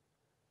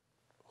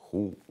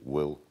 Who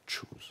will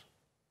choose?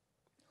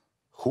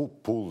 Who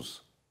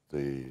pulls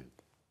the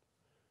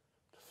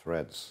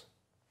threads?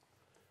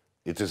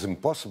 It is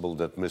impossible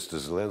that Mr.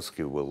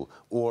 Zelensky will,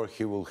 or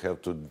he will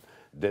have to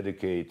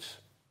dedicate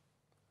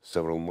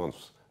several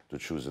months to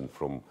choosing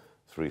from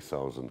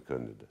 3,000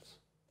 candidates.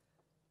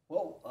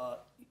 Well,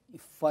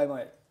 if I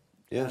might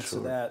answer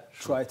that,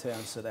 try to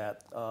answer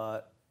that.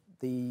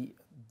 The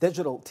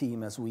digital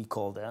team, as we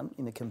call them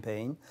in the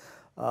campaign,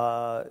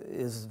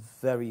 is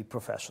very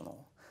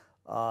professional.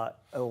 A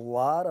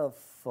lot of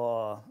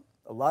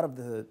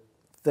the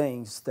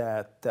things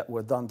that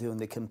were done during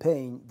the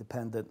campaign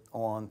depended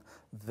on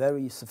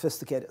very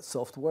sophisticated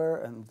software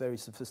and very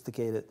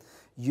sophisticated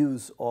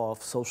use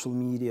of social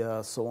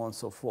media, so on and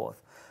so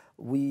forth.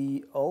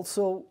 We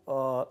also,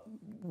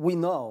 we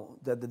know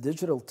that the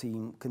digital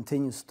team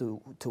continues to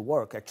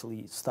work,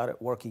 actually started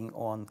working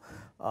on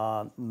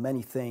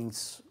many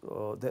things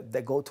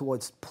that go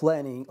towards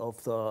planning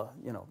of the,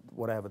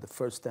 whatever, the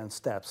first 10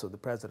 steps of the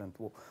president,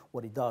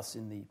 what he does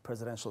in the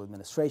presidential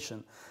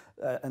administration.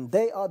 And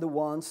they are the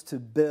ones to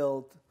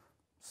build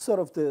sort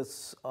of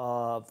this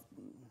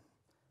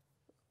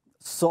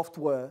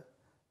software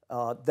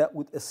that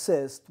would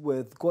assist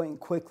with going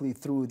quickly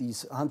through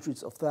these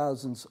hundreds of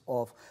thousands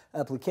of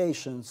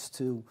applications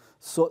to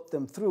sort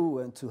them through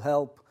and to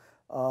help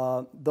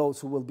those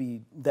who will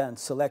be then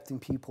selecting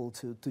people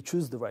to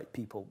choose the right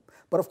people.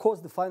 But of course,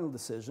 the final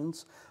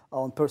decisions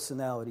on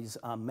personalities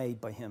are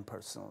made by him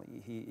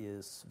personally. He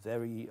is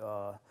very,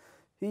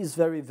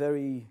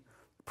 very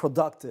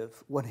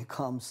productive when it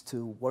comes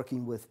to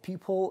working with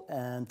people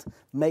and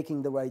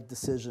making the right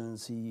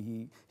decisions.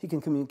 He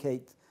can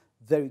communicate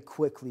very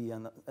quickly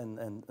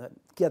and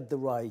get the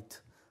right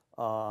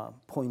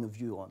point of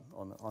view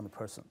on the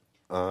person.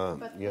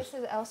 But yes.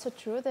 This is also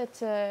true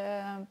that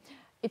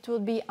it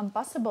would be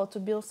impossible to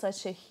build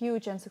such a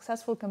huge and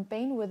successful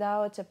campaign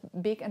without a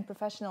big and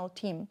professional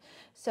team.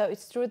 So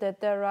it's true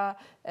that there are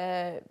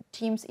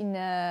teams in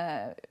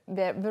a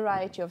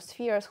variety of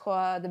spheres who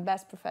are the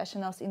best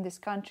professionals in this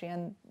country,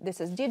 and this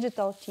is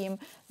digital team.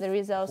 There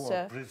is also...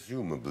 Well,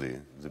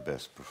 presumably the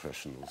best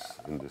professionals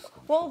in this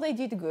country. Well, they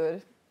did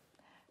good.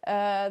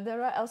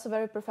 There are also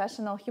very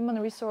professional human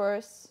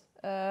resource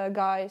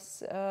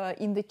guys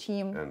in the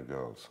team. And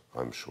girls,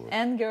 I'm sure.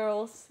 And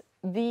girls.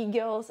 The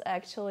girls,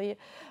 actually.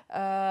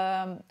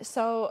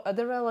 So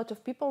there are a lot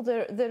of people.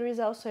 There is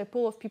also a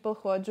pool of people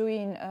who are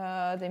doing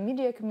the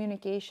media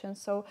communication.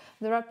 So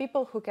there are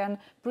people who can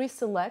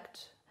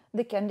pre-select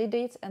the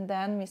candidates, and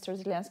then Mr.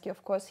 Zelensky,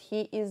 of course,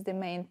 he is the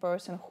main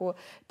person who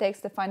takes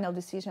the final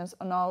decisions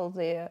on all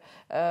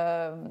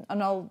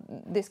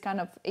this kind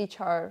of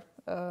HR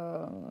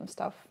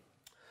stuff.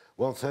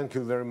 Well, thank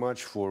you very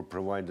much for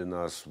providing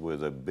us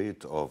with a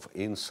bit of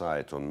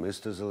insight on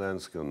Mr.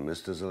 Zelensky, on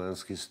Mr.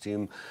 Zelensky's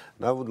team.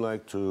 And I would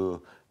like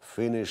to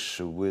finish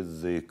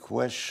with the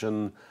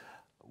question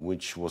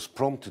which was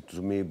prompted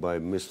to me by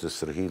Mr.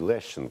 Sergei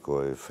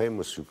Leshchenko, a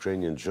famous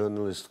Ukrainian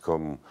journalist,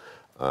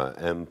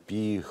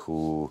 MP,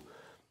 who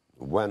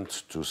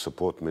went to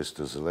support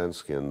Mr.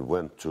 Zelensky and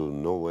went to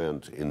no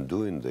end in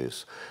doing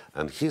this.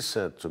 And he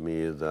said to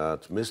me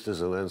that Mr.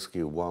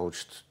 Zelensky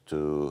vouched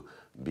to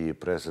be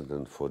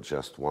president for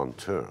just one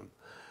term.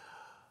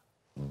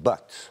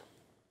 But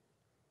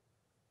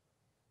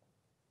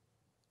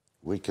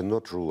we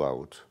cannot rule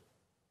out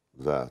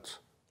that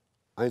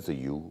either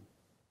you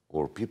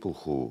or people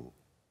who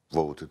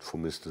voted for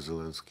Mr.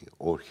 Zelensky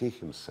or he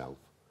himself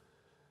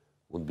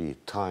would be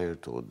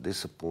tired or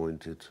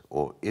disappointed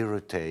or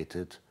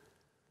irritated.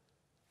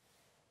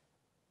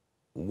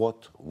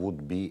 What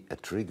would be a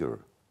trigger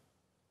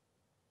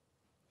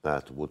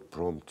that would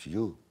prompt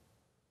you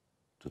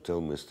to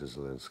tell Mr.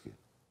 Zelensky,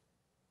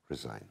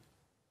 resign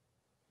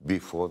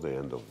before the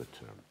end of the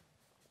term?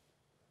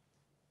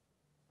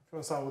 If you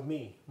want to start with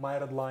me, my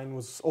red line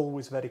was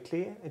always very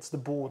clear. It's the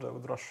border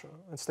with Russia.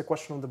 It's the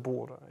question of the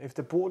border. If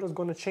the border is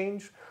going to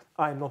change,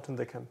 I'm not in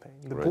the campaign.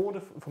 The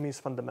border for me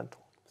is fundamental.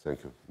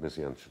 Thank you. Ms.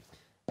 Yanchenko.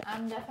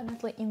 I'm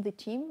definitely in the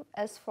team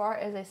as far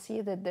as I see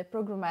that the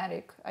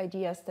programmatic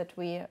ideas that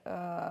we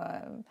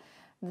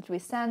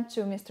sent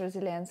to Mr.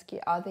 Zelensky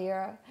are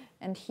there,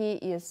 and he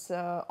is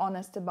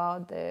honest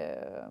about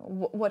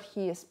what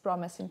he is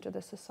promising to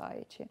the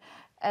society.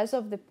 As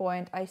of the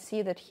point, I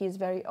see that he is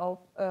very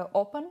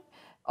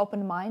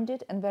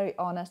open-minded and very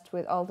honest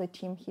with all the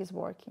team he's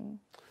working.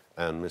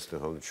 And Mr.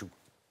 Halychuk?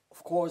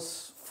 Of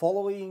course,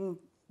 following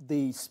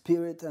the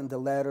spirit and the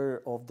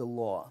letter of the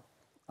law,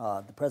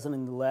 the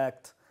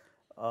president-elect,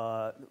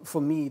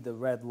 for me, the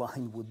red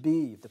line would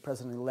be if the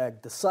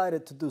president-elect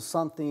decided to do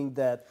something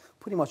that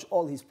pretty much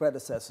all his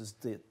predecessors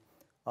did,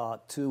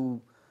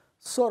 to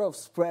sort of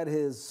spread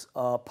his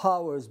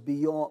powers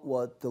beyond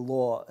what the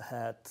law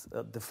had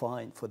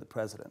defined for the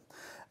president.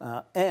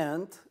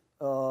 And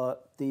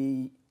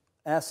the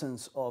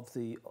essence of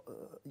the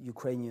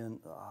Ukrainian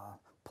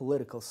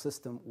political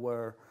system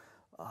where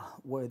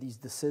these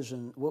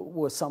decisions,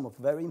 where some of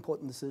very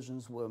important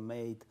decisions were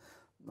made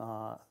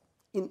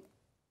in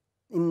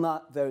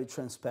not very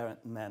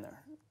transparent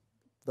manner.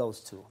 Those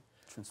two.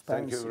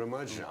 Transparency. Thank you very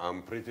much.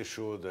 I'm pretty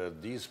sure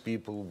that these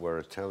people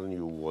were telling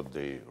you what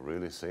they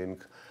really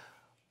think.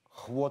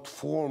 What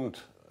formed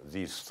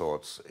these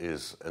thoughts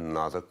is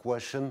another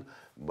question,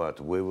 but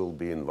we will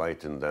be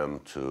inviting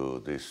them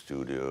to the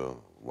studio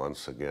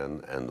once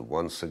again and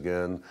once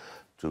again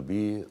to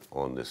be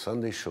on the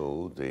Sunday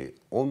show, the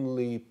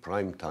only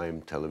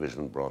primetime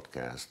television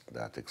broadcast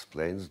that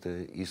explains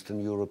the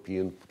Eastern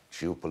European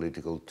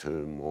geopolitical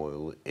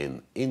turmoil in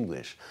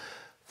English.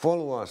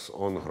 Follow us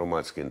on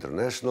Hromadske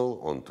International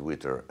on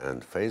Twitter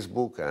and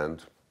Facebook,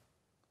 and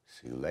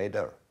see you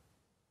later.